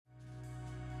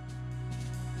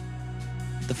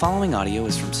The following audio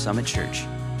is from Summit Church.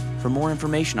 For more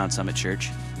information on Summit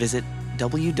Church, visit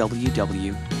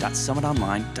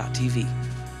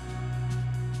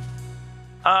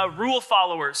www.summitonline.tv. Rule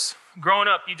followers. Growing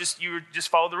up, you just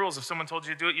followed the rules. If someone told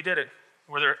you to do it, you did it.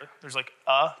 There's like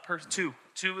two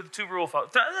rule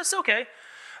followers. That's okay.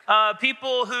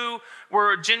 People who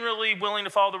were generally willing to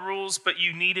follow the rules, but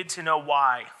you needed to know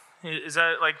why. Is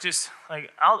that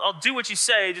I'll do what you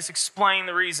say, just explain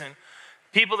the reason.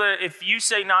 People that if you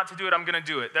say not to do it, I'm going to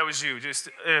do it. That was you.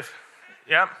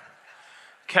 Yeah.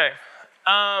 Okay.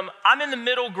 I'm in the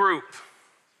middle group.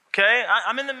 Okay,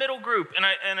 I'm in the middle group, and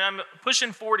I'm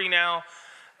pushing 40 now,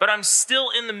 but I'm still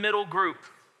in the middle group.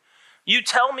 You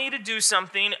tell me to do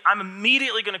something, I'm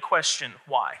immediately going to question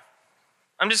why.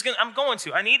 I'm going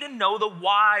to. I need to know the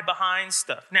why behind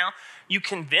stuff. Now, you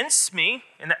convince me,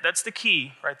 and that's the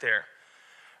key right there.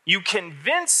 You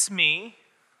convince me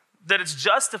that it's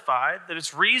justified, that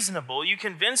it's reasonable. You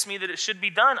convince me that it should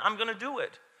be done. I'm going to do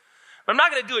it. But I'm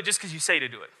not going to do it just because you say to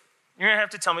do it. You're going to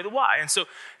have to tell me the why. And so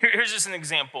here's just an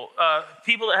example.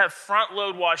 People that have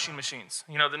front-load washing machines,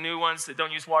 the new ones that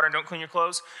don't use water and don't clean your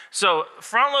clothes. So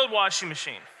front-load washing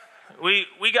machine, we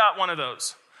got one of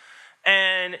those.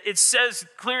 And it says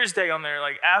clear as day on there,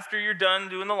 like after you're done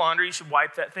doing the laundry, you should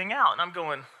wipe that thing out. And I'm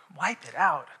going, wipe it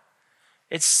out?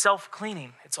 It's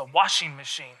self-cleaning. It's a washing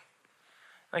machine.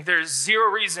 Like there's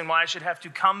zero reason why I should have to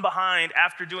come behind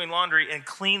after doing laundry and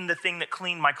clean the thing that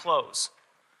cleaned my clothes.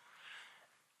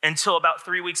 Until about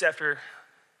 3 weeks after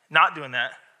not doing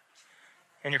that,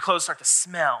 and your clothes start to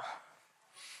smell.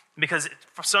 Because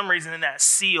for some reason in that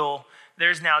seal,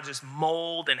 there's now just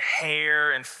mold and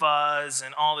hair and fuzz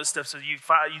and all this stuff. So you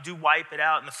do wipe it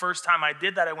out. And the first time I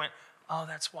did that, I went, oh,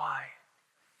 that's why.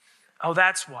 Oh,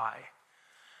 that's why.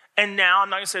 And now, I'm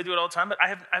not going to say I do it all the time, but I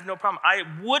have no problem. I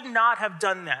would not have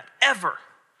done that ever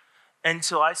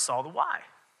until I saw the why.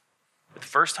 But the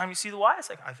first time you see the why, it's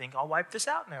like, I think I'll wipe this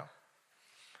out now.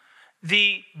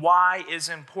 The why is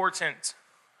important.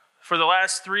 For the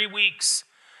last 3 weeks,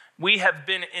 we have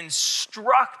been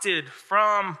instructed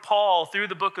from Paul through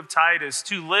the book of Titus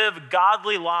to live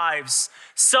godly lives,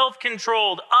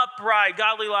 self-controlled, upright,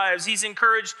 godly lives. He's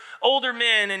encouraged older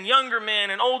men and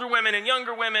older women and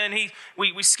younger women.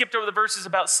 We skipped over the verses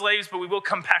about slaves, but we will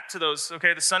come back to those.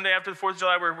 Okay, the Sunday after the 4th of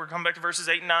July, we're coming back to verses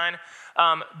 8 and 9.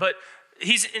 But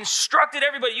he's instructed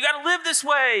everybody, you got to live this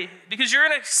way because you're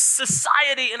in a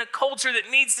society, in a culture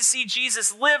that needs to see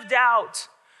Jesus lived out.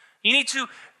 You need to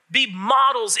be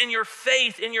models in your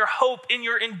faith, in your hope, in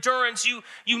your endurance. You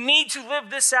need to live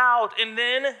this out. And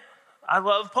then, I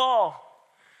love Paul.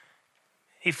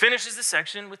 He finishes the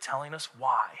section with telling us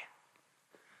why.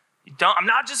 I'm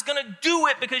not just going to do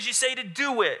it because you say to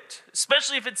do it,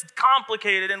 especially if it's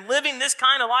complicated. And living this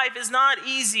kind of life is not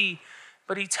easy.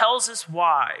 But he tells us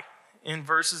why in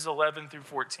verses 11 through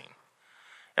 14.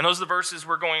 And those are the verses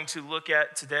we're going to look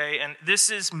at today. And this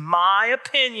is my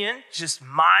opinion, just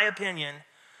my opinion.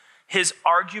 His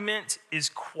argument is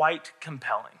quite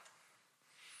compelling.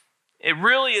 It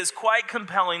really is quite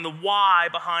compelling, the why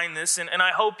behind this. And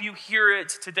I hope you hear it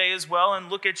today as well and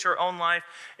look at your own life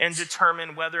and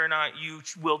determine whether or not you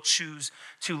will choose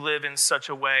to live in such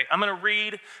a way. I'm going to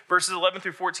read verses 11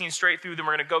 through 14 straight through, then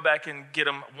we're going to go back and get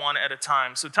them one at a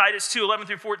time. So Titus 2, 11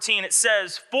 through 14, it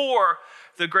says, "For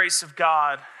the grace of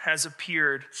God has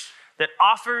appeared that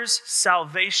offers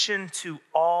salvation to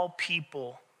all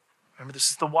people." Remember, this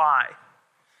is the why.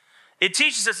 It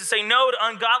teaches us to say no to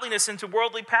ungodliness and to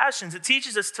worldly passions. It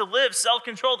teaches us to live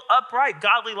self-controlled, upright,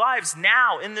 godly lives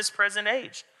now in this present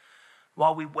age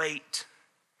while we wait.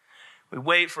 We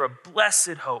wait for a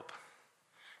blessed hope,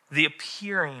 the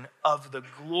appearing of the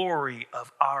glory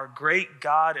of our great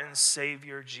God and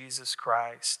Savior, Jesus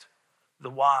Christ. The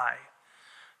why,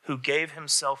 who gave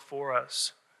himself for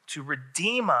us to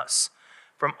redeem us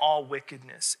from all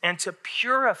wickedness, and to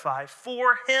purify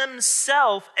for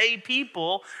himself a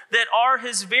people that are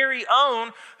his very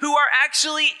own, who are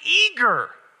actually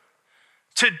eager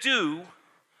to do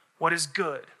what is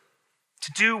good,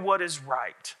 to do what is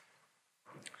right.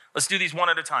 Let's do these one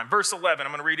at a time. Verse 11,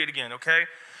 I'm going to read it again, okay?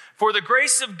 "For the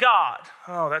grace of God,"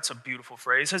 oh, that's a beautiful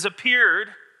phrase, "has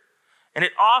appeared," and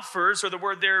it offers, or the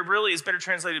word there really is better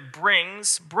translated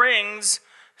brings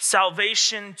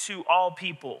salvation to all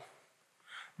people.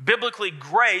 Biblically,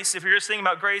 grace, if you're just thinking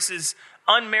about grace, is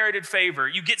unmerited favor.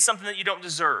 You get something that you don't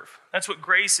deserve. That's what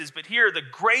grace is. But here, the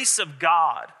grace of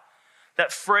God,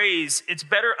 that phrase, it's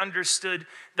better understood,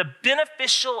 the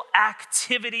beneficial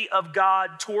activity of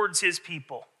God towards his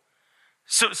people.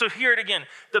 So hear it again.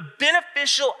 The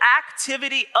beneficial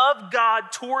activity of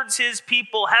God towards his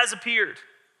people has appeared.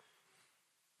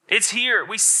 It's here.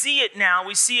 We see it now.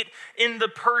 We see it in the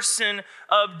person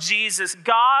of Jesus.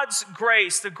 God's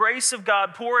grace, the grace of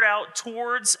God poured out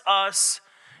towards us,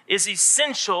 is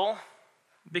essential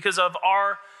because of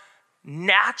our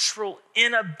natural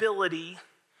inability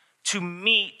to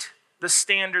meet the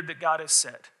standard that God has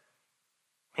set.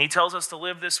 He tells us to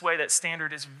live this way. That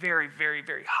standard is very, very,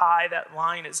 very high. That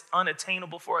line is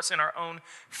unattainable for us in our own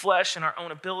flesh and our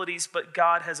own abilities, but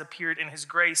God has appeared in his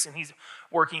grace and he's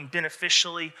working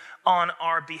beneficially on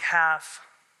our behalf.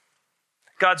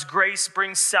 God's grace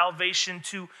brings salvation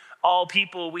to all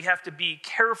people. We have to be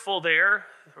careful there,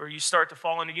 or you start to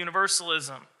fall into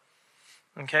universalism.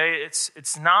 Okay,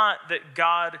 it's not that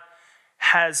God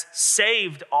has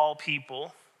saved all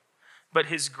people, but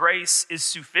his grace is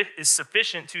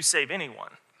sufficient to save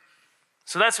anyone.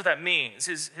 So that's what that means.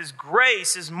 His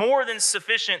grace is more than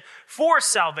sufficient for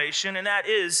salvation, and that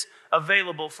is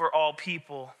available for all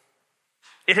people.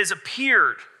 It has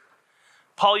appeared.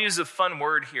 Paul uses a fun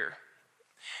word here.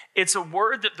 It's a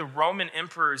word that the Roman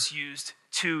emperors used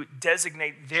to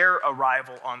designate their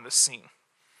arrival on the scene.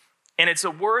 And it's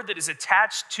a word that is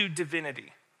attached to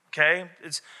divinity. Okay?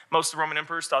 Most of the Roman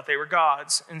emperors thought they were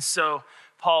gods. And so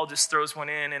Paul just throws one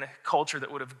in a culture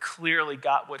that would have clearly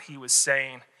got what he was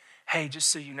saying. Hey, just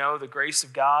so you know, the grace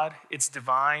of God, it's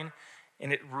divine,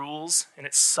 and it rules, and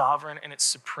it's sovereign, and it's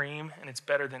supreme, and it's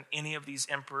better than any of these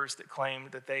emperors that claim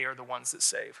that they are the ones that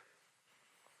save.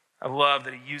 I love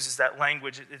that he uses that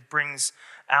language. It brings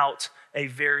out a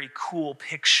very cool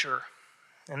picture.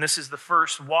 And this is the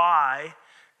first why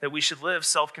that we should live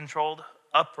self-controlled,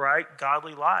 upright,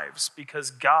 godly lives, because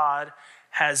God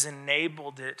has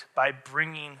enabled it by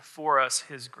bringing for us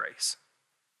his grace.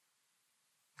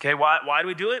 Okay, why do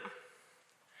we do it?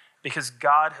 Because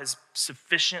God has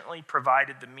sufficiently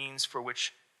provided the means for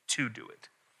which to do it.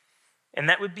 And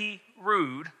that would be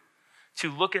rude to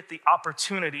look at the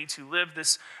opportunity to live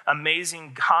this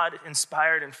amazing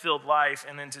God-inspired and filled life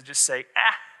and then to just say,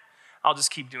 I'll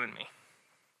just keep doing me.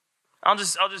 I'll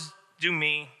just do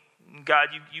me. God,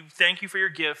 you thank you for your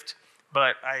gift,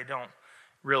 but I don't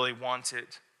really want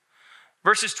it.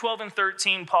 Verses 12 and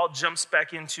 13, Paul jumps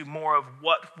back into more of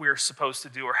what we're supposed to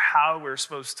do or how we're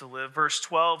supposed to live. Verse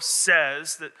 12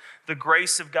 says that the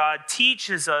grace of God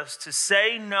teaches us to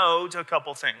say no to a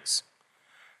couple things.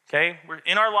 Okay?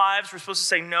 In our lives, we're supposed to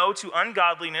say no to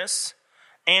ungodliness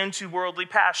and to worldly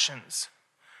passions.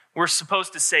 We're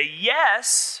supposed to say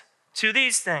yes to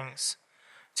these things,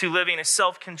 to living a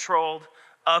self-controlled,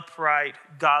 upright,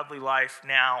 godly life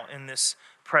now in this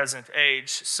present age.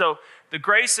 So the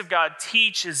grace of God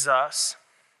teaches us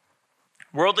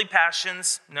worldly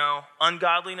passions, no.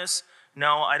 Ungodliness,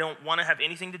 no. I don't want to have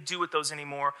anything to do with those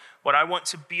anymore. What I want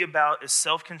to be about is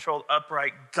self-controlled,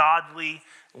 upright, godly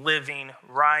living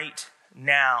right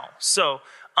now. So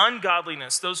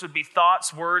ungodliness, those would be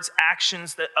thoughts, words,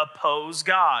 actions that oppose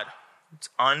God. It's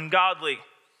ungodly.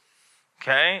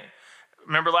 Okay?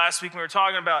 Remember last week we were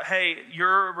talking about, hey,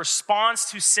 your response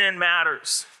to sin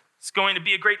matters. It's going to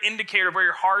be a great indicator of where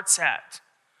your heart's at.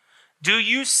 Do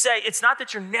you say, it's not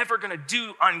that you're never going to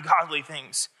do ungodly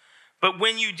things, but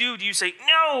when you do you say,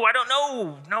 no, I don't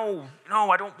know, no,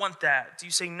 I don't want that? Do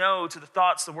you say no to the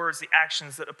thoughts, the words, the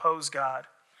actions that oppose God?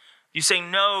 Do you say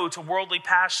no to worldly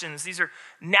passions? These are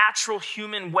natural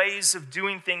human ways of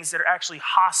doing things that are actually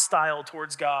hostile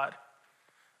towards God.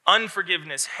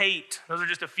 Unforgiveness, hate, those are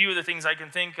just a few of the things I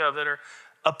can think of that are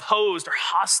opposed or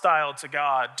hostile to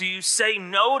God. Do you say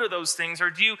no to those things,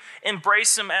 or do you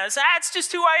embrace them as, it's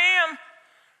just who I am.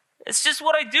 It's just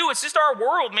what I do. It's just our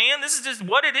world, man. This is just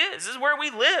what it is. This is where we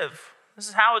live. This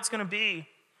is how it's going to be.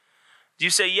 Do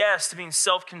you say yes to being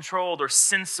self-controlled or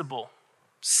sensible,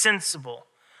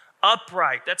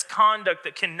 upright? That's conduct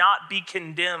that cannot be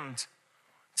condemned.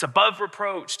 It's above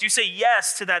reproach. Do you say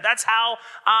yes to that? That's how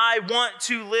I want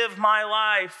to live my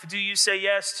life. Do you say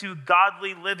yes to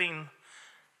godly living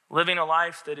a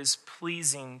life that is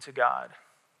pleasing to God?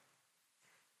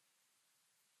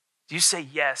 Do you say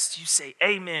yes? Do you say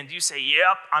amen? Do you say,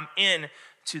 yep, I'm in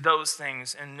to those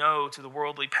things, and no to the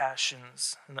worldly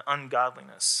passions and the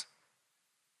ungodliness?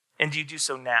 And do you do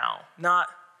so now? Not,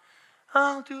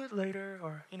 I'll do it later,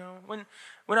 or,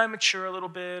 when I mature a little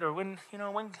bit, or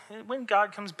when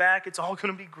God comes back, it's all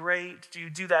going to be great. Do you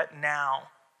do that now?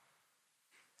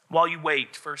 While you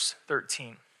wait, verse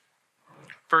 13.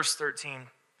 Verse 13.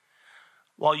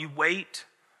 While you wait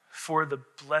for the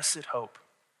blessed hope,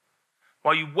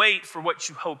 while you wait for what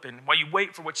you hope in, while you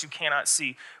wait for what you cannot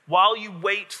see, while you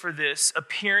wait for this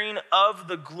appearing of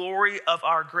the glory of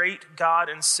our great God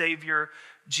and Savior,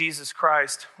 Jesus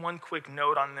Christ. One quick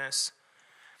note on this.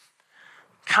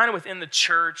 Kind of within the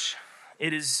church,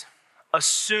 it is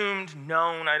assumed,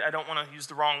 known, I don't want to use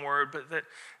the wrong word, but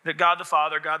that God the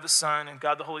Father, God the Son, and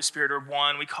God the Holy Spirit are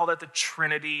one. We call that the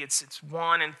Trinity. It's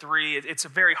one and three. It's a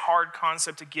very hard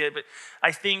concept to get, but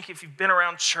I think if you've been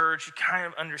around church, you kind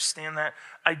of understand that.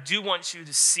 I do want you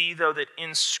to see, though, that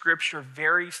in Scripture,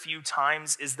 very few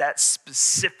times is that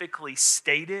specifically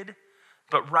stated,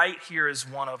 but right here is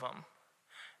one of them.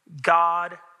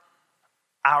 God,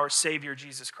 our Savior,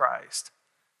 Jesus Christ.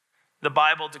 The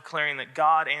Bible declaring that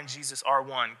God and Jesus are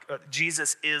one.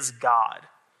 Jesus is God.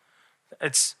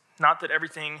 It's not that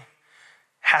everything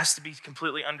has to be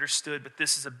completely understood, but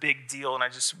this is a big deal, and I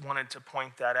just wanted to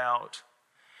point that out.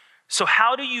 So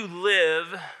how do you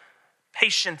live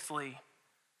patiently?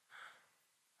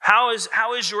 How is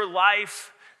your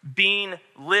life being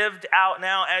lived out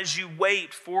now as you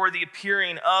wait for the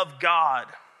appearing of God?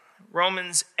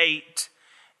 Romans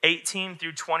 8:18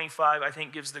 through 25, I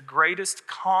think, gives the greatest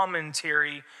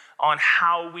commentary on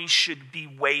how we should be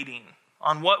waiting,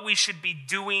 on what we should be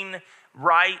doing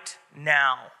right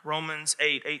now. Romans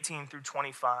 8:18 through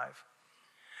 25.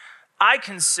 I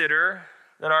consider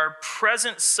that our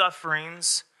present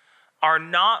sufferings are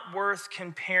not worth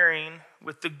comparing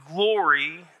with the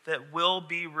glory that will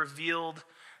be revealed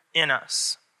in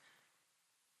us.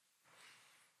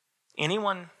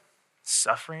 Anyone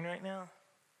suffering right now?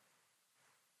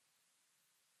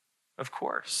 Of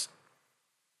course.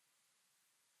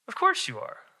 Of course you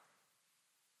are.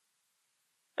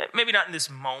 Maybe not in this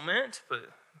moment, but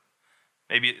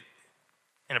maybe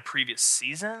in a previous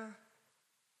season.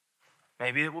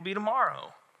 Maybe it will be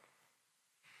tomorrow.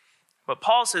 But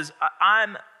Paul says,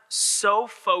 I'm so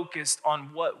focused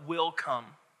on what will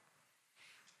come.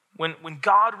 When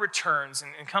God returns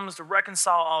and comes to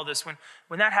reconcile all this, when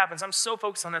that happens, I'm so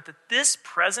focused on that this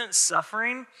present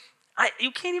suffering,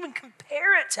 you can't even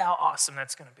compare it to how awesome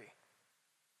that's going to be.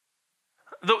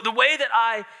 The way that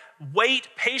I wait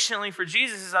patiently for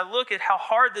Jesus is I look at how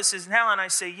hard this is now and I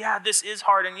say, yeah, this is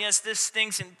hard, and yes, this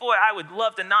stinks, and boy, I would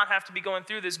love to not have to be going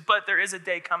through this, but there is a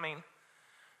day coming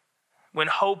when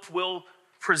hope will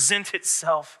present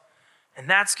itself, and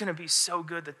that's going to be so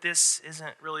good that this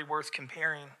isn't really worth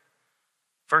comparing.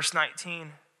 Verse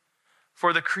 19,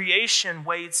 for the creation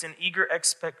waits in eager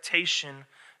expectation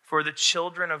for the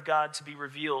children of God to be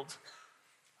revealed.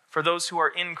 For those who are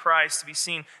in Christ to be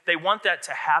seen. They want that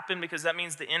to happen because that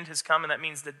means the end has come, and that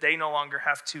means that they no longer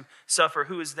have to suffer.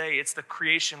 Who is they? It's the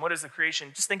creation. What is the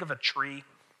creation? Just think of a tree.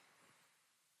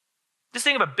 Just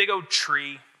think of a big old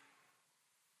tree.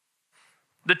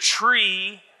 The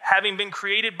tree, having been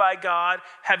created by God,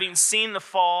 having seen the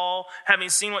fall, having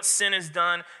seen what sin has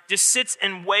done, just sits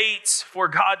and waits for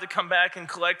God to come back and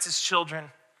collect his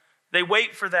children. They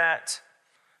wait for that.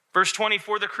 Verse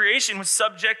 24, the creation was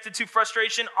subjected to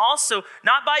frustration also,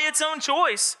 not by its own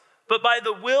choice, but by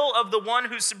the will of the one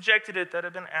who subjected it, that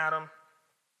had been Adam,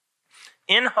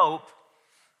 in hope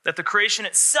that the creation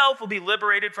itself will be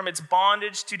liberated from its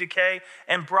bondage to decay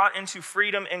and brought into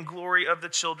freedom and glory of the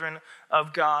children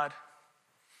of God.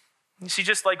 You see,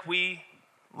 just like we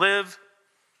live,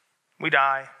 we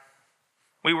die.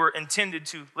 We were intended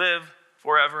to live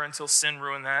forever until sin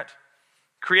ruined that.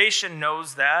 Creation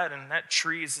knows that, and that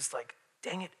tree is just like,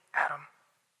 dang it, Adam.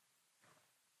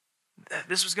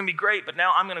 This was going to be great, but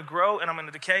now I'm going to grow, and I'm going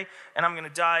to decay, and I'm going to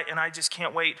die, and I just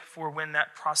can't wait for when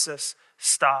that process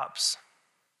stops.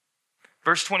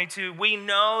 Verse 22, we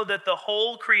know that the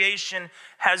whole creation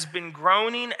has been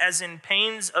groaning as in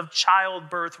pains of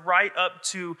childbirth right up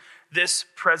to this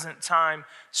present time.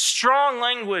 Strong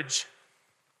language.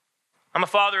 I'm a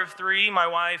father of 3. My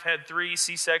wife had 3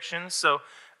 C-sections, so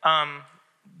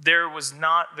there was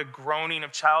not the groaning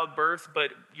of childbirth, but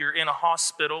you're in a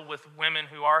hospital with women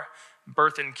who are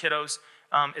birthing kiddos.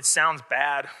 It sounds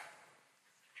bad.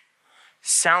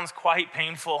 Sounds quite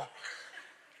painful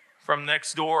from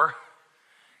next door.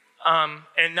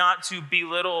 And not to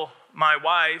belittle my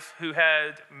wife, who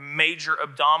had major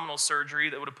abdominal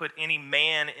surgery that would have put any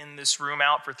man in this room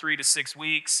out for 3 to 6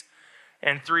 weeks.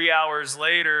 And 3 hours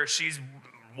later, she's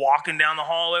walking down the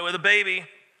hallway with a baby.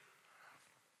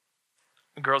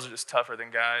 Girls are just tougher than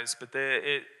guys, but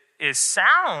it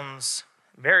sounds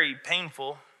very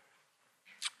painful.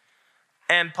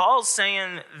 And Paul's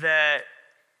saying that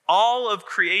all of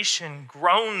creation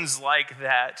groans like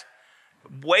that,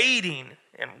 waiting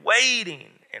and waiting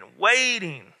and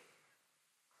waiting.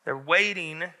 They're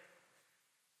waiting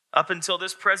up until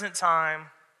this present time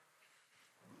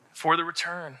for the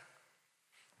return,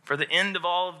 for the end of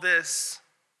all of this,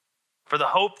 for the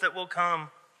hope that will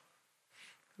come.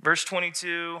 Verse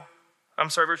 23,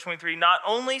 not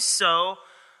only so,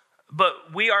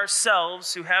 but we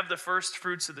ourselves who have the first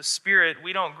fruits of the Spirit,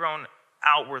 we don't groan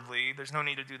outwardly. There's no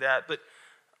need to do that. But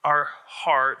our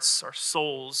hearts, our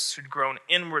souls should groan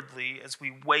inwardly as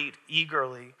we wait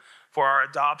eagerly for our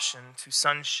adoption to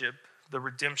sonship, the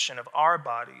redemption of our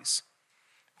bodies.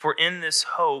 For in this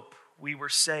hope we were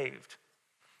saved.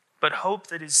 But hope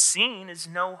that is seen is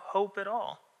no hope at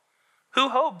all. Who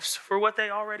hopes for what they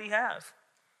already have?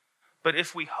 But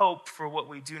if we hope for what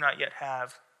we do not yet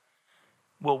have,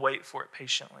 we'll wait for it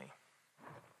patiently.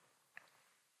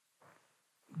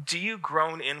 Do you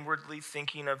groan inwardly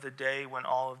thinking of the day when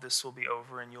all of this will be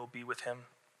over and you'll be with him?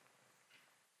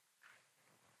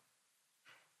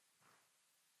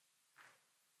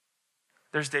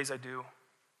 There's days I do,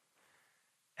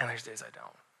 and there's days I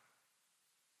don't.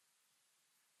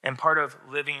 And part of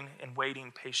living and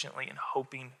waiting patiently and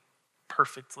hoping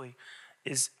perfectly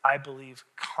is, I believe,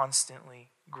 constantly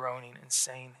groaning and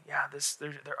saying, yeah,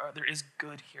 there is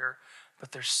good here,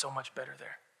 but there's so much better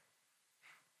there.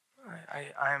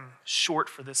 I'm short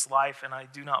for this life, and I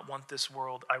do not want this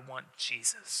world. I want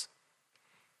Jesus.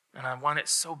 And I want it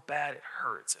so bad it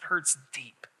hurts. It hurts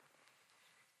deep.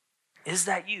 Is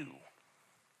that you?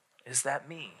 Is that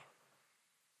me?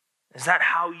 Is that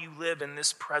how you live in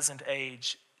this present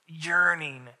age,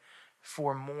 yearning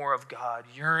for more of God,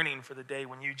 yearning for the day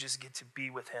when you just get to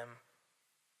be with him?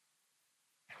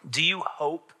 Do you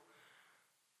hope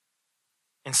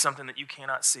in something that you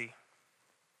cannot see?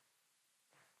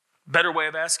 Better way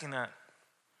of asking that,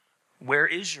 where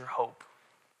is your hope?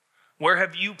 Where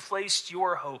have you placed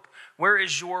your hope? Where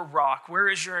is your rock? Where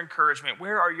is your encouragement?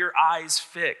 Where are your eyes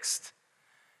fixed?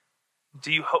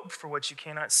 Do you hope for what you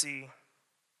cannot see?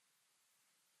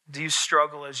 Do you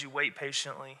struggle as you wait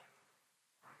patiently?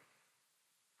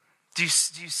 Do you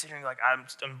sit here and you're like,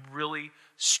 I'm really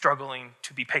struggling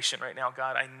to be patient right now,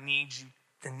 God. I need you.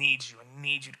 I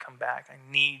need you to come back.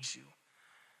 I need you.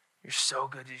 You're so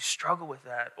good. Do you struggle with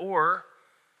that? Or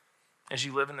as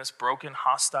you live in this broken,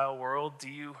 hostile world, do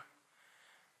you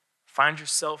find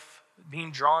yourself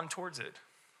being drawn towards it?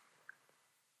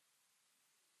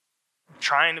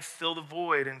 Trying to fill the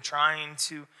void and trying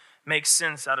to make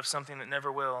sense out of something that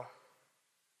never will.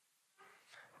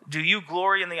 Do you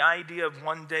glory in the idea of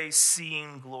one day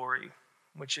seeing glory,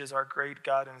 which is our great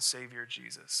God and Savior,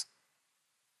 Jesus?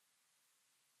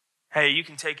 Hey, you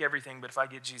can take everything, but if I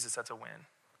get Jesus, that's a win.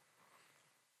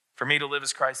 For me to live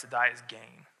as Christ, to die is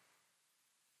gain.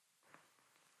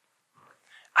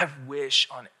 I wish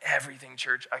on everything,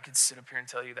 church, I could sit up here and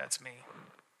tell you that's me.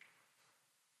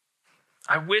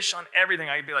 I wish on everything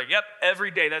I could be like, yep,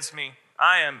 every day that's me.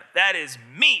 That is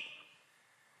me.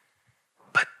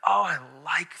 But I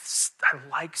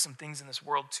like some things in this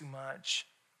world too much.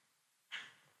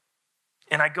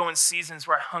 And I go in seasons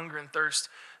where I hunger and thirst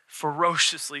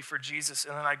ferociously for Jesus,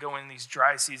 and then I go in these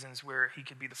dry seasons where he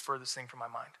could be the furthest thing from my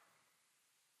mind.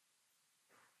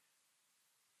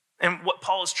 And what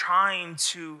Paul is trying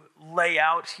to lay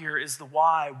out here is the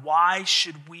why. Why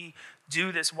should we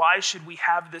do this? Why should we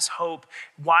have this hope?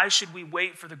 Why should we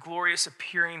wait for the glorious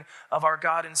appearing of our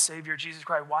God and Savior, Jesus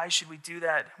Christ? Why should we do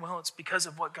that? Well, it's because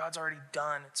of what God's already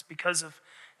done. It's because of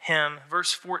him.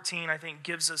 Verse 14, I think,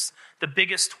 gives us the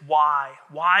biggest why.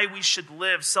 Why we should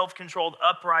live self-controlled,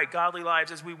 upright, godly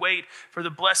lives as we wait for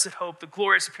the blessed hope, the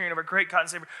glorious appearing of our great God and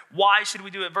Savior. Why should we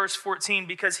do it? Verse 14,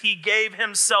 because he gave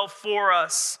himself for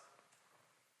us.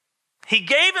 He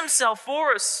gave himself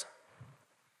for us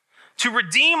to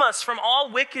redeem us from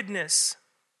all wickedness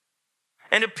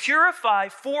and to purify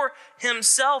for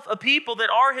himself a people that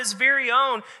are his very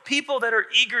own, people that are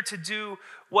eager to do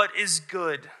what is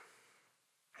good.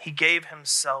 He gave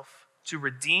himself to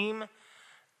redeem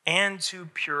and to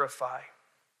purify,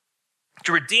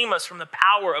 to redeem us from the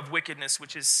power of wickedness,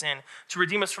 which is sin, to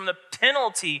redeem us from the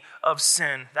penalty of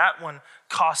sin. That one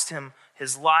cost him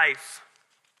his life.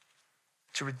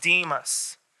 To redeem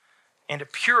us and to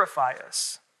purify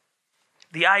us.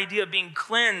 The idea of being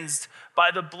cleansed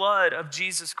by the blood of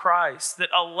Jesus Christ that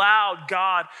allowed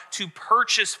God to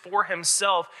purchase for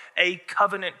himself a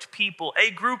covenant people, a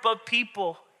group of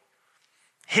people,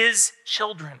 his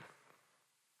children.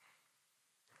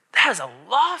 That is a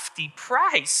lofty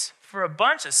price for a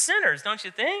bunch of sinners, don't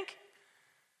you think?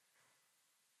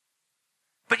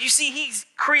 But you see, he's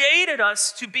created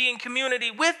us to be in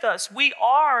community with us. We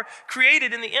are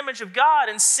created in the image of God,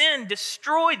 and sin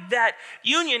destroyed that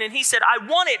union. And he said, I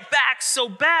want it back so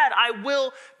bad, I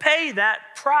will pay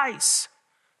that price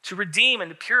to redeem and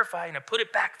to purify and to put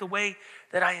it back the way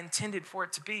that I intended for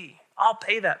it to be. I'll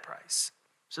pay that price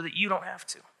so that you don't have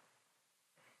to.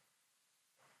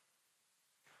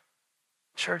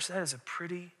 Church, that is a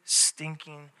pretty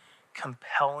stinking,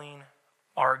 compelling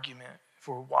argument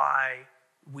for why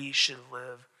we should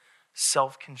live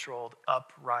self-controlled,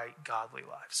 upright, godly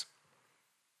lives.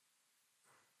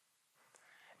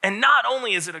 And not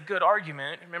only is it a good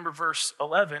argument, remember verse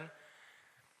 11,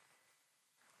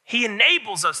 he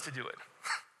enables us to do it.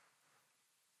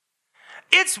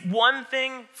 It's one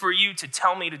thing for you to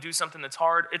tell me to do something that's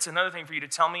hard. It's another thing for you to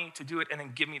tell me to do it and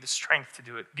then give me the strength to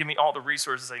do it. Give me all the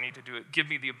resources I need to do it. Give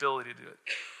me the ability to do it.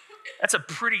 That's a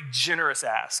pretty generous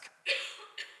ask.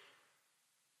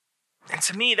 And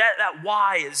to me, that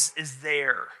why is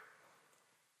there.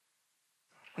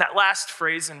 That last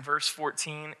phrase in verse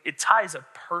 14, it ties a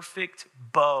perfect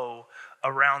bow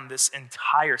around this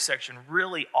entire section,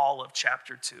 really all of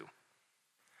chapter 2.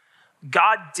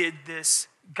 God did this.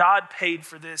 God paid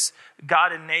for this.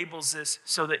 God enables this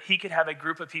so that he could have a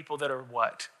group of people that are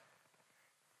what?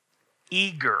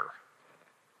 Eager.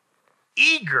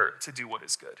 Eager to do what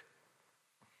is good.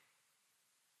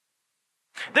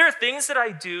 There are things that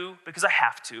I do because I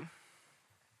have to.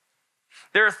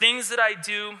 There are things that I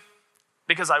do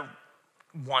because I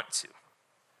want to.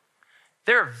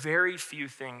 There are very few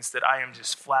things that I am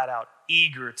just flat out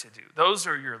eager to do. Those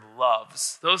are your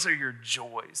loves. Those are your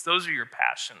joys. Those are your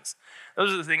passions.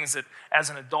 Those are the things that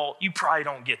as an adult you probably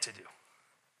don't get to do.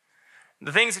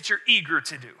 The things that you're eager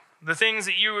to do. The things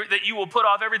that you will put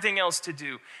off everything else to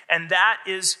do. And that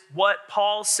is what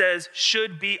Paul says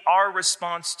should be our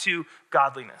response to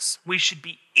godliness. We should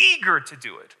be eager to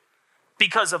do it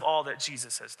because of all that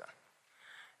Jesus has done.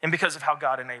 And because of how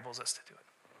God enables us to do it.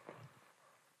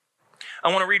 I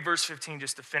want to read verse 15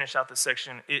 just to finish out this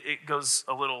section. It goes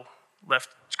a little left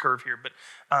curve here, but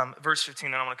verse 15,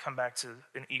 then I want to come back to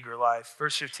an eager life.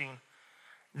 Verse 15,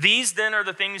 these then are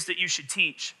the things that you should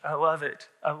teach. I love it.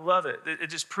 I love it.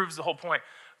 It just proves the whole point.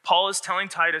 Paul is telling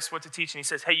Titus what to teach, and he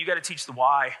says, hey, you got to teach the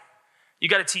why. You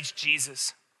got to teach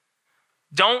Jesus.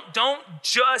 Don't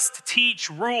just teach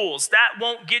rules. That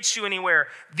won't get you anywhere.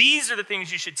 These are the things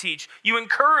you should teach. You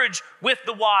encourage with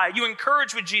the why. You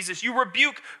encourage with Jesus. You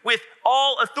rebuke with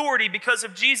all authority because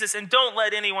of Jesus, and don't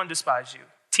let anyone despise you.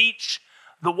 Teach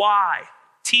the why.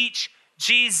 Teach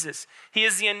Jesus. He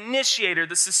is the initiator,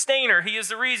 the sustainer. He is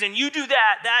the reason. You do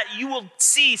that you will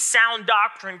see sound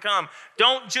doctrine come.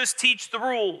 Don't just teach the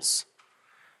rules,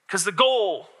 because the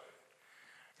goal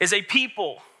is a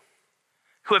people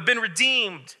who have been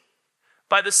redeemed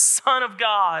by the Son of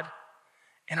God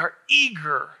and are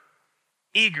eager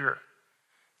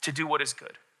to do what is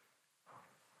good.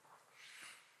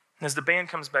 And as the band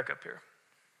comes back up here,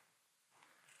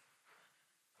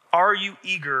 are you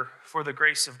eager for the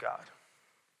grace of God?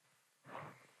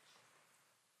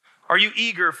 Are you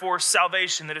eager for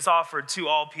salvation that is offered to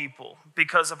all people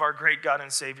because of our great God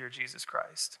and Savior, Jesus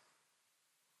Christ?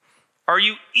 Are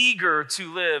you eager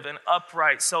to live an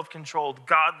upright, self-controlled,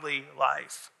 godly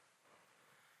life?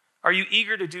 Are you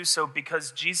eager to do so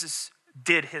because Jesus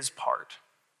did his part?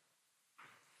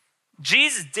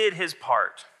 Jesus did his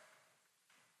part.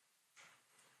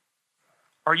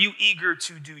 Are you eager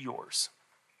to do yours?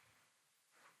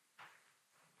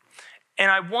 And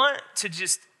I want to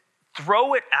just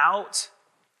throw it out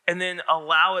and then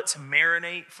allow it to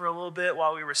marinate for a little bit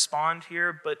while we respond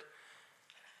here, but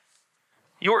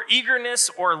your eagerness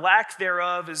or lack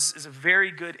thereof is a very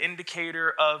good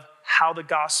indicator of how the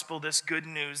gospel, this good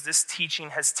news, this teaching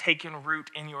has taken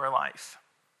root in your life.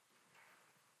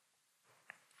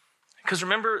 Because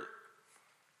remember,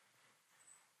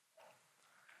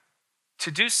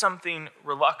 to do something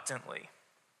reluctantly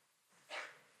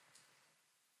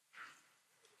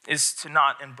is to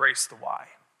not embrace the why.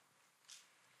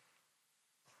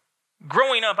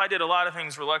 Growing up, I did a lot of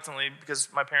things reluctantly because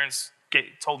my parents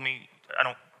told me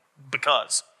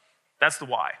because. That's the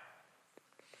why.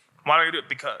 Why do I do it?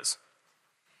 Because.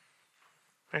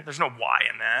 There's no why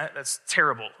in that. That's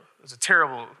terrible. It's a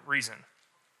terrible reason.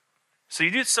 So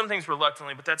you do some things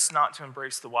reluctantly, but that's not to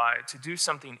embrace the why. To do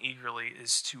something eagerly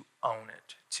is to own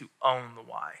it, to own the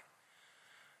why.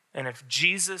 And if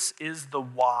Jesus is the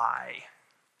why,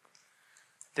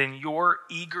 then your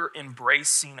eager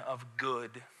embracing of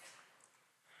good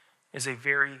is a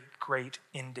very great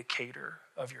indicator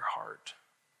of your heart.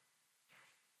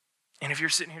 And if you're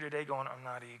sitting here today going, I'm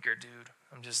not eager, dude.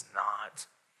 I'm just not.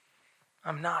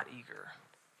 I'm not eager.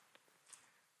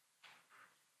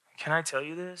 Can I tell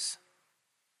you this?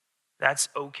 That's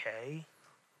okay.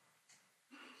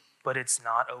 But it's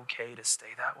not okay to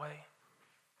stay that way.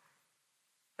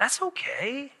 That's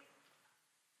okay.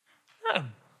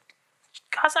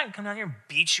 God's not going to come down here and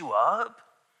beat you up.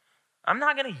 I'm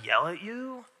not going to yell at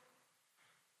you.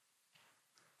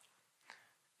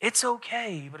 It's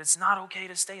okay, but it's not okay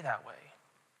to stay that way.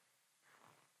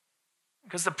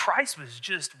 Because the price was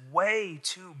just way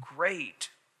too great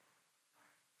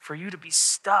for you to be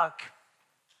stuck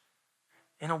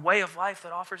in a way of life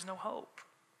that offers no hope.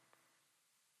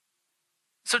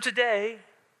 So today,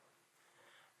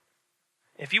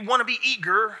 if you want to be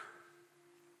eager,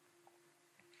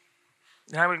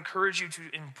 then I would encourage you to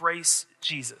embrace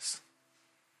Jesus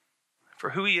for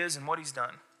who he is and what he's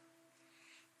done.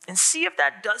 And see if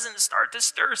that doesn't start to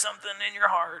stir something in your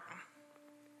heart.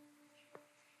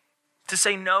 To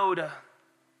say no to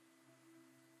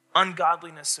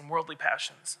ungodliness and worldly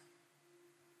passions.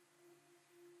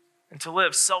 And to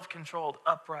live self-controlled,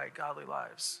 upright, godly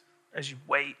lives as you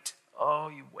wait. Oh,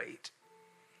 you wait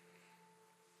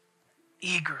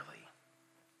eagerly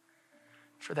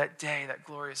for that day, that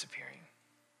glorious appearing.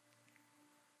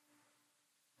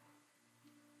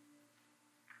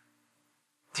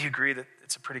 Do you agree that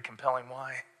it's a pretty compelling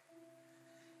why?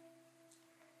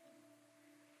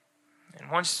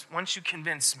 And once you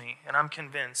convince me, and I'm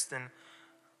convinced, then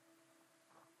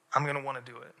I'm going to want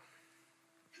to do it.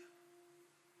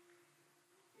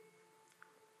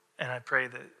 And I pray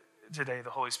that today the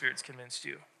Holy Spirit's convinced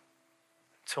you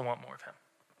to want more of him.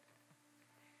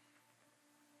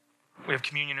 We have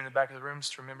communion in the back of the rooms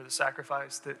to remember the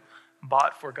sacrifice that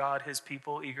bought for God his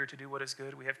people, eager to do what is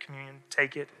good. We have communion.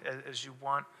 Take it as you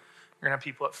want. We're going to have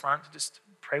people up front to just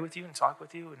pray with you and talk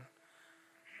with you and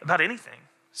about anything.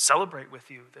 Celebrate with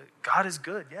you that God is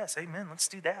good. Yes, amen. Let's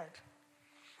do that.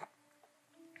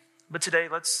 But today,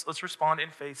 let's respond in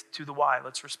faith to the why.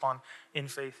 Let's respond in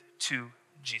faith to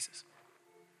Jesus.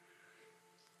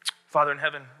 Father in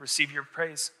heaven, receive your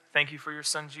praise. Thank you for your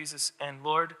son, Jesus. And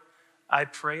Lord, I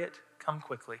pray it, come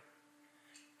quickly.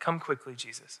 Come quickly,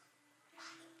 Jesus.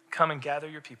 Come and gather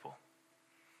your people.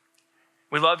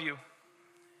 We love you.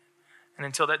 And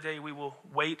until that day, we will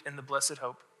wait in the blessed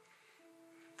hope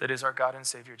that is our God and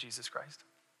Savior, Jesus Christ.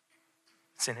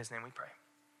 It's in his name we pray.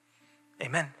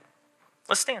 Amen.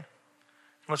 Let's stand.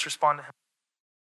 Let's respond to him.